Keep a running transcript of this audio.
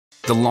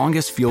The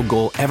longest field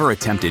goal ever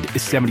attempted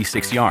is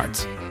 76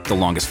 yards. The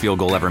longest field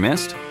goal ever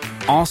missed?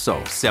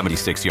 Also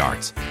 76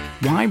 yards.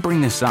 Why bring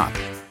this up?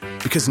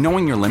 Because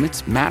knowing your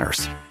limits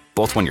matters,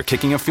 both when you're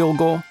kicking a field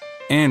goal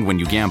and when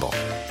you gamble.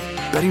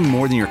 Betting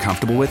more than you're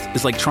comfortable with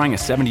is like trying a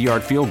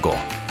 70-yard field goal.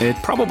 It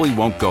probably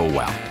won't go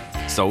well.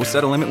 So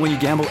set a limit when you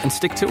gamble and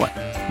stick to it.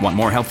 Want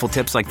more helpful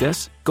tips like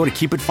this? Go to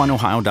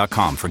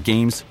keepitfunohio.com for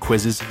games,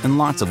 quizzes, and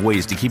lots of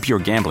ways to keep your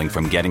gambling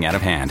from getting out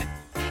of hand.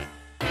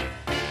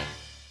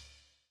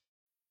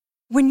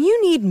 When you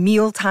need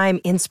mealtime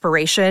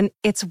inspiration,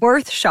 it's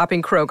worth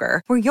shopping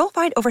Kroger, where you'll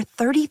find over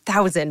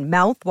 30,000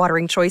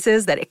 mouth-watering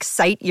choices that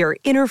excite your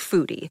inner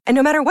foodie. And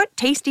no matter what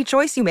tasty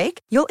choice you make,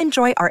 you'll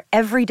enjoy our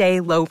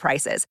everyday low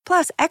prices,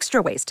 plus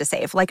extra ways to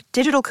save, like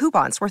digital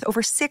coupons worth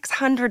over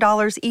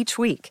 $600 each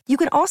week. You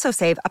can also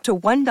save up to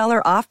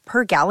 $1 off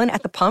per gallon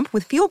at the pump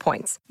with fuel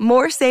points.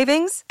 More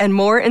savings and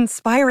more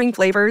inspiring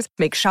flavors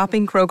make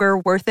shopping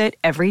Kroger worth it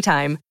every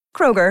time.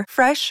 Kroger,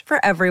 fresh for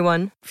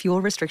everyone.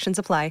 Fuel restrictions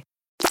apply.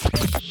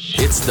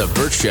 It's The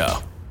Bert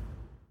Show.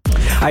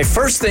 All right,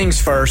 first things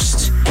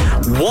first,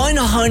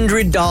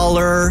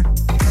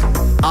 $100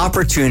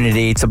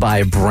 opportunity to buy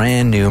a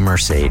brand new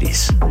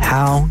Mercedes.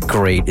 How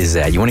great is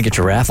that? You want to get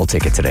your raffle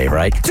ticket today,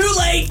 right? Too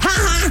late!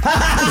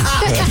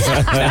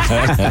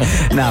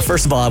 Now,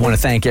 first of all, I want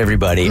to thank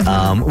everybody.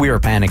 We were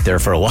panicked there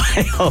for a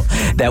while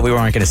that we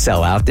weren't going to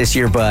sell out this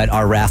year, but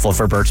our raffle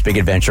for Bert's Big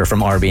Adventure from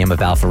RBM of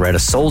Alpharetta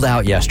sold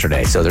out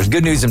yesterday. So there's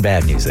good news and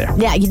bad news there.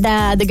 Yeah,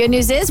 the good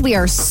news is we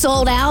are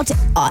sold out.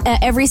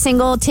 Every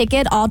single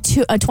ticket, all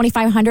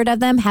 2,500 of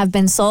them have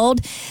been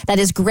sold. That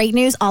is great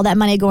news. All that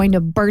money going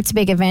to Bert's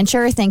Big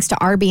Adventure, thanks to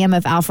RBM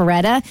of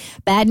Alpharetta.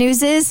 Bad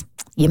news is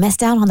you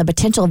missed out on the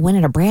potential of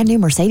winning a brand new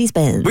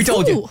Mercedes-Benz. We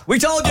told you. We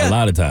told you. A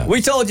lot of times. We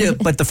told you.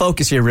 But the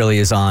focus here really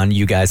is on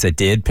you guys that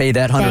did pay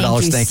that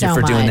 $100. Thank you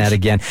for doing that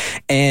again.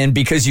 And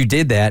because you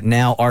did that,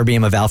 now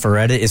RBM of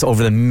Alpharetta is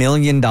over the $1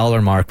 million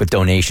mark with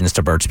donations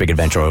to Bert's Big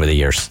Adventure over the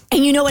years.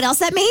 And you know what else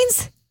that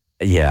means?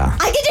 Yeah.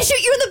 I get to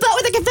shoot you in the butt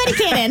with a confetti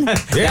cannon.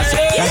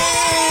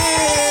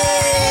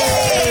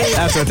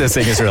 That's what this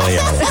thing is really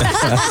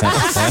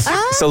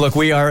about. So look,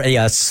 we are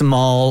a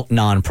small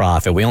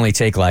nonprofit. We only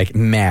take like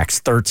max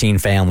 13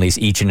 families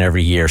each and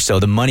every year. So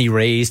the money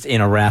raised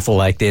in a raffle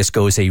like this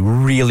goes a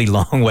really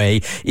long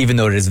way, even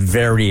though it is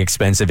very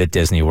expensive at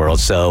Disney World.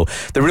 So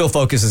the real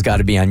focus has got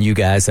to be on you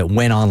guys that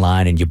went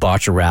online and you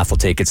bought your raffle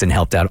tickets and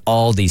helped out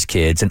all these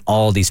kids and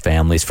all these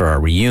families for our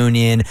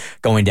reunion,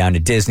 going down to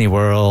Disney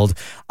World,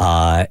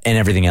 and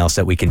everything else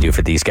that we can do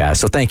for these guys.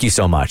 So thank you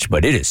so much.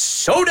 But it is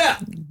sold out.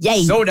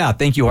 Yay. Sold out.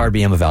 Thank you,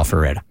 RBM of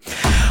Alpharetta.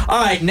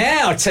 All right,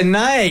 now,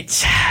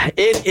 tonight,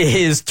 it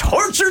is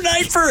torture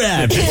night for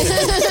Abby.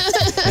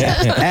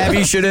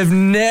 Abby should have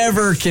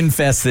never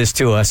confessed this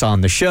to us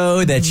on the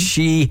show, that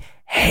she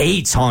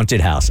hates haunted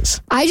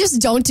houses. I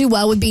just don't do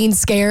well with being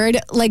scared.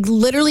 Like,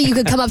 literally, you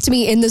could come up to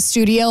me in the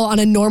studio on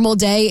a normal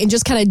day and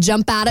just kind of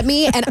jump out at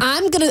me, and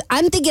I'm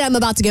thinking I'm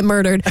about to get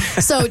murdered.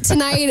 So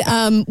tonight,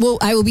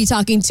 I will be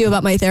talking to you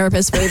about my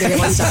therapist for a very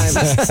long time.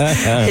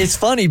 It's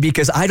funny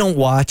because I don't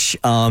watch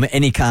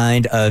any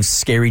kind of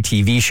scary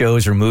TV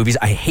shows or movies.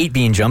 I hate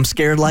being jump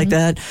scared like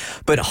that,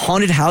 but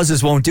haunted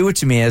houses won't do it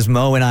to me, as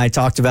Mo and I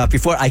talked about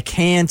before. I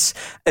can't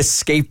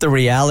escape the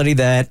reality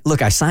that,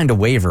 look, I signed a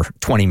waiver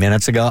 20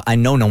 minutes ago.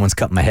 I know no one's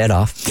cutting my head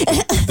off.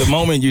 The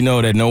moment you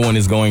know that no one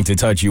is going to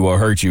touch you or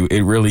hurt you, it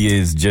really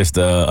is just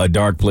a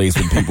dark place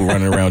with people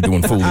running around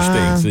doing foolish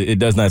things. It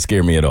does not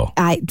scare me at all.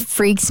 It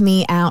freaks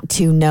me out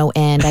to no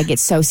end. I get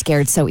so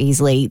scared so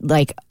easily.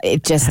 Like,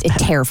 it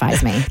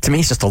terrifies me. To me,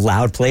 it's just a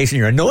loud place and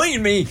you're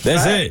annoying me.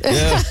 That's it.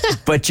 Yeah.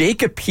 But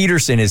Jacob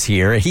Peterson is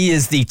here. He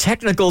is the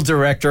technical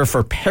director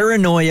for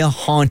Paranoia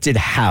Haunted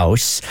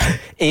House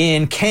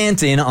in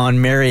Canton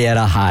on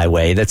Marietta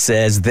Highway that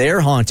says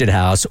their haunted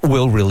house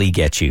will really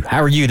get you.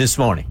 How are you this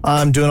morning?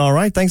 I'm doing all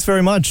right. Thanks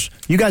very much.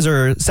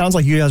 Sounds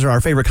like you guys are our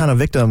favorite kind of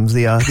victims,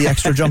 the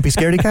extra jumpy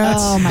scaredy cats.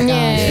 Oh my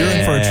gosh. You're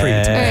in for a treat.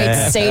 All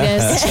right,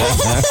 sadist.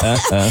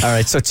 All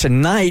right, so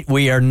tonight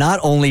we are not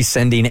only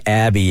sending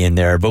Abby in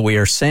there, but we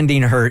are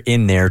sending her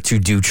in there to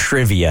do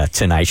trivia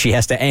tonight. She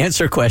has to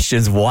answer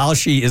questions while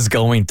she is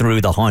going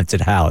through the haunted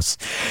house.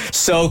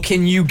 So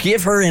can you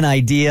give her an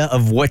idea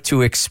of what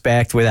to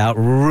expect without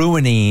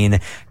ruining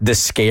the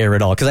scare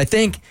at all? Because I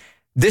think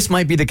this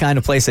might be the kind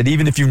of place that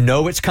even if you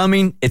know it's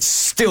coming, it's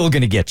still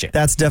going to get you.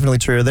 That's definitely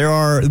true.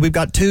 We've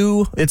got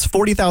it's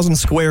 40,000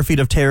 square feet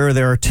of terror.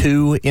 There are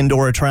 2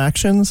 indoor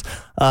attractions.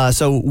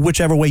 So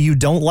whichever way you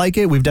don't like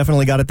it, we've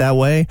definitely got it that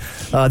way.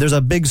 There's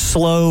a big,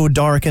 slow,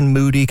 dark, and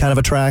moody kind of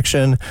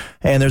attraction.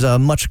 And there's a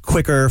much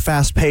quicker,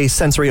 fast-paced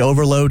sensory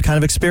overload kind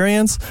of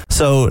experience.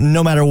 So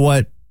no matter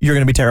what, you're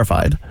going to be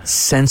terrified.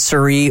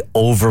 Sensory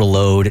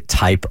overload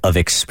type of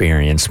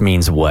experience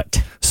means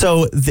what?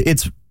 So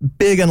it's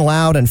big and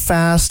loud and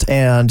fast,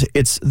 and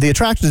the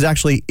attraction is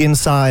actually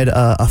inside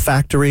a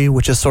factory,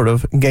 which has sort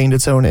of gained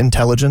its own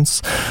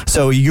intelligence.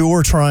 So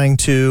you're trying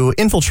to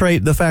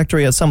infiltrate the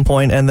factory at some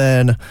point, and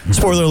then,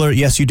 spoiler alert,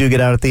 yes, you do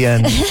get out at the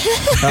end.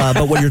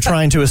 But what you're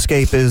trying to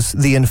escape is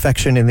the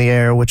infection in the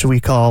air, which we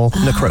call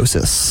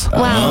necrosis.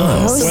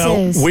 Wow.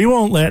 Well, we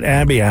won't let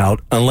Abby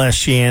out unless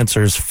she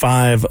answers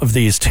 5 of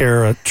these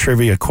Terra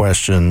trivia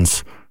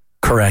questions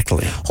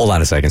correctly. Hold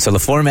on a second. So the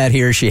format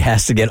here, she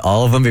has to get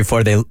all of them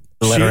before they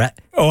let her out.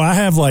 Oh, I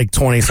have like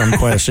 20-some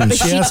questions.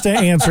 She has to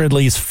answer at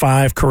least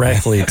 5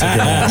 correctly to get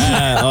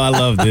out. Oh, I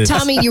love this.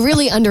 Tommy, you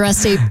really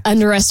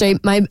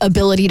underestimate my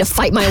ability to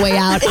fight my way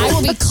out. I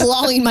will be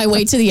clawing my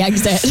way to the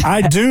exit.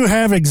 I do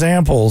have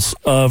examples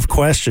of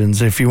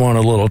questions if you want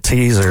a little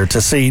teaser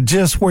to see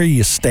just where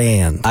you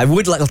stand. I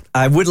would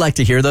like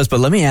to hear those, but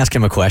let me ask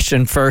him a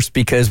question first,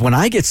 because when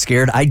I get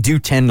scared, I do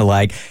tend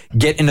to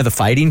get into the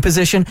fighting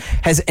position.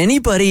 Has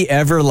anybody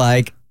ever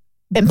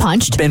been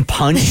punched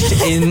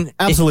in?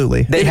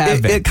 Absolutely. They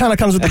have been. It kind of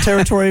comes with the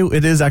territory.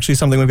 It is actually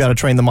something we've got to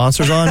train the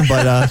monsters on,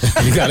 but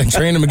you got to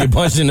train them to get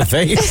punched in the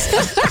face.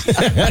 Is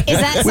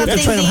that we have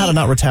to train them how to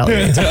not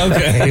retaliate.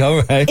 Okay,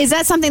 all right. Is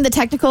that something the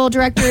technical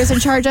director is in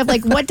charge of?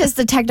 What does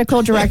the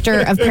technical director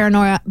of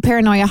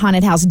Paranoia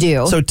Haunted House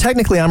do? So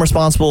technically, I'm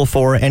responsible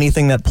for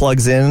anything that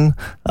plugs in.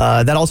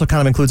 That also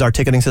kind of includes our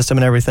ticketing system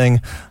and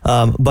everything.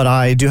 But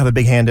I do have a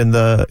big hand in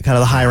the kind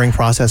of the hiring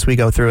process we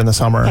go through in the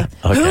summer.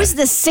 Okay. Who's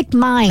the sick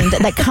mind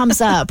that comes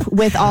up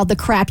with all the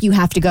crap you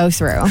have to go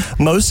through?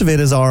 Most of it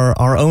is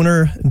our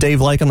owner, Dave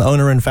Lycan, the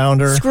owner and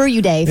founder. Screw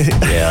you, Dave.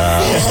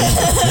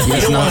 Yeah.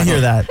 You don't want to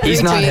hear that.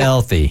 He's not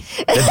healthy.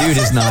 The dude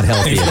is not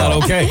healthy. He's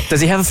not okay. Does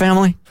he have a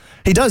family?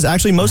 He does.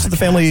 Actually, most of the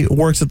family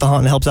works at the haunt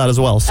and helps out as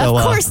well. So,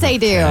 of course they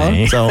do.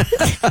 Okay. So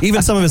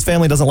even some of his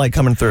family doesn't like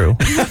coming through. All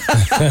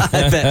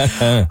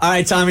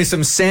right, Tommy,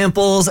 some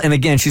samples. And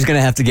again, she's going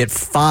to have to get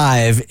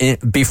 5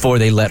 before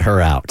they let her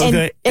out.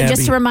 Okay, And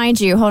just to remind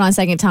you, hold on a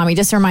second, Tommy,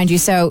 just to remind you,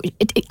 so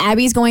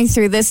Abby's going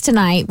through this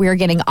tonight. We are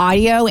getting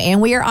audio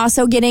and we are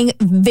also getting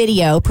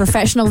video,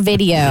 professional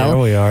video There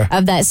we are.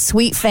 of that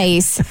sweet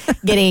face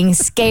getting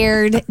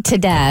scared to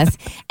death.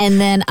 And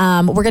then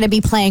we're going to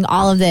be playing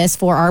all of this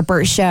for our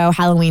Burt Show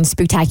Halloween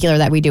Spooktacular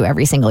that we do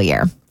every single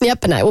year.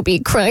 Yep, and I will be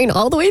crying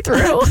all the way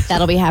through.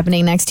 That'll be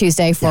happening next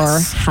Tuesday for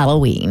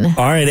Halloween.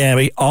 All right,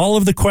 Abby, all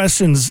of the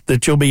questions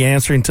that you'll be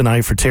answering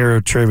tonight for Terror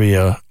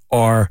Trivia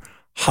are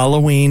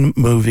Halloween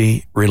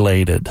movie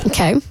related.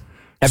 Okay.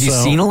 Have you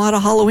seen a lot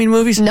of Halloween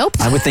movies? Nope.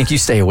 I would think you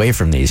stay away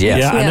from these, yes.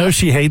 Yeah, I know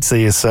she hates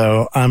these,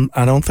 so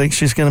I don't think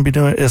she's going to be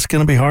doing it. It's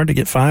going to be hard to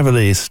get 5 of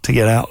these to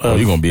get out of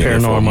you're going to be in there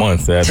for a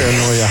month.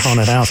 Paranoia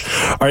Haunted House.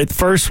 All right, the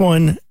first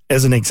one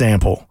as an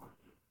example.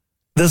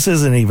 This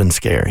isn't even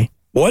scary.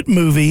 What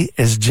movie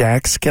is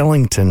Jack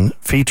Skellington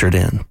featured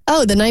in?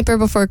 Oh, The Nightmare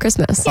Before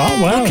Christmas.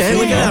 Oh, wow. Okay,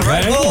 look at that.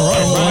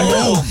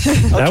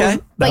 Right. Okay.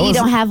 But you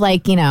don't have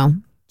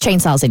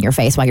chainsaws in your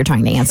face while you're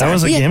trying to answer. That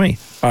was a gimme.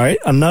 All right,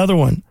 another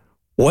one.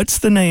 What's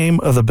the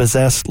name of the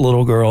possessed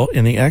little girl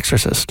in The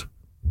Exorcist?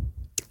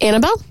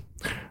 Annabelle?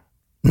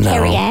 No,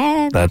 Carrie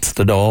Ann. that's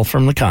the doll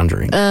from The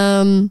Conjuring.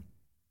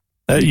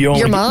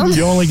 Your mom?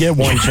 You only get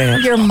one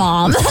chance. Your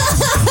mom.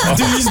 Let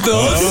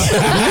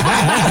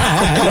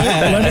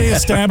me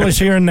establish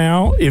here and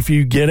now, if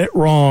you get it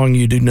wrong,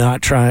 you do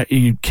not try.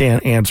 You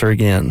can't answer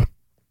again.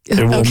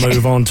 And we'll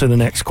move on to the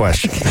next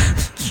question.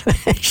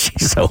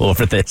 She's so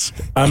over this.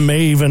 I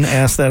may even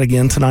ask that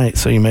again tonight,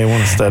 so you may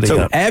want to study So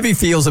up. Abby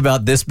feels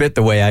about this bit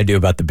the way I do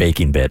about the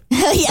baking bit.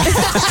 And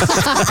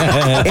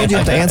you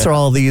have to answer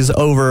all of these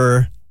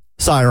over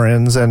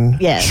sirens and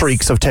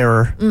shrieks of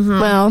terror. Mm-hmm.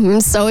 Well,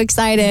 I'm so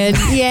excited.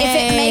 Yay.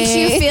 If it makes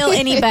you feel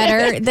any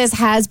better, this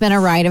has been a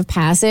rite of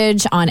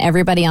passage on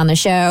everybody on the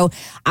show.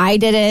 I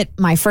did it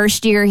my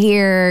first year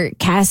here.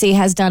 Cassie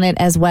has done it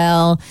as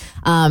well.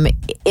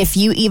 If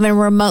you even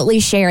remotely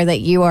share that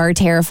you are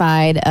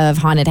terrified of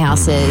haunted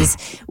houses,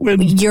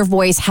 your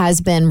voice has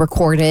been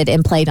recorded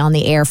and played on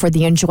the air for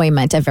the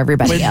enjoyment of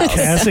everybody When else.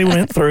 Cassie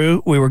went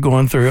through, we were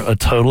going through a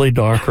totally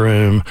dark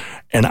room,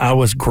 and I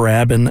was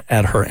grabbing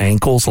at her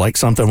ankles like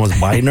something was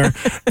biting her,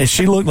 and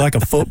she looked like a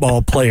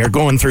football player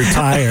going through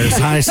tires,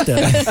 high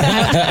step.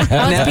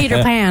 I was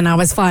Peter Pan. I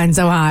was flying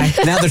so high.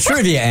 Now, the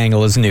trivia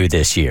angle is new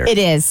this year. It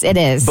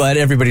is. But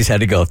everybody's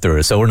had to go through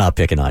it, so we're not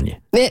picking on you.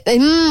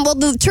 Well,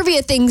 the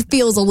trivia thing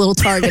feels a little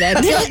targeted.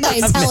 I feel like my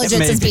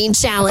intelligence is being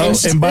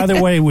challenged. And by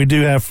the way, we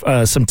do have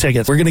some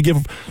tickets. We're going to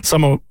give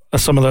some of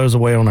those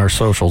away on our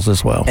socials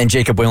as well. And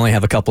Jacob, we only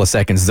have a couple of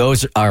seconds.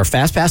 Those are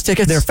Fast Pass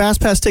tickets? They're Fast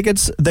Pass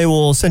tickets. They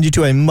will send you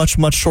to a much,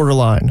 much shorter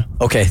line.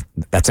 Okay,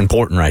 that's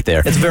important right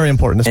there. It's very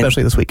important,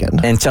 especially this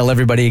weekend. And tell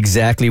everybody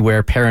exactly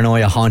where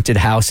Paranoia Haunted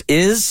House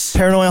is.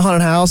 Paranoia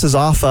Haunted House is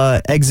off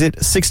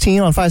exit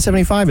 16 on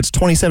 575. It's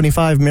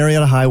 2075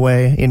 Marietta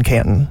Highway in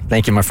Canton.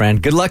 Thank you, my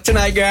friend. Good luck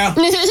tonight, girl.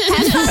 Enjoy.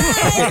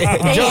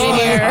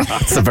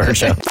 It's the Burt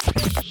Show.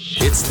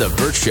 It's The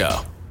Burt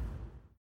Show.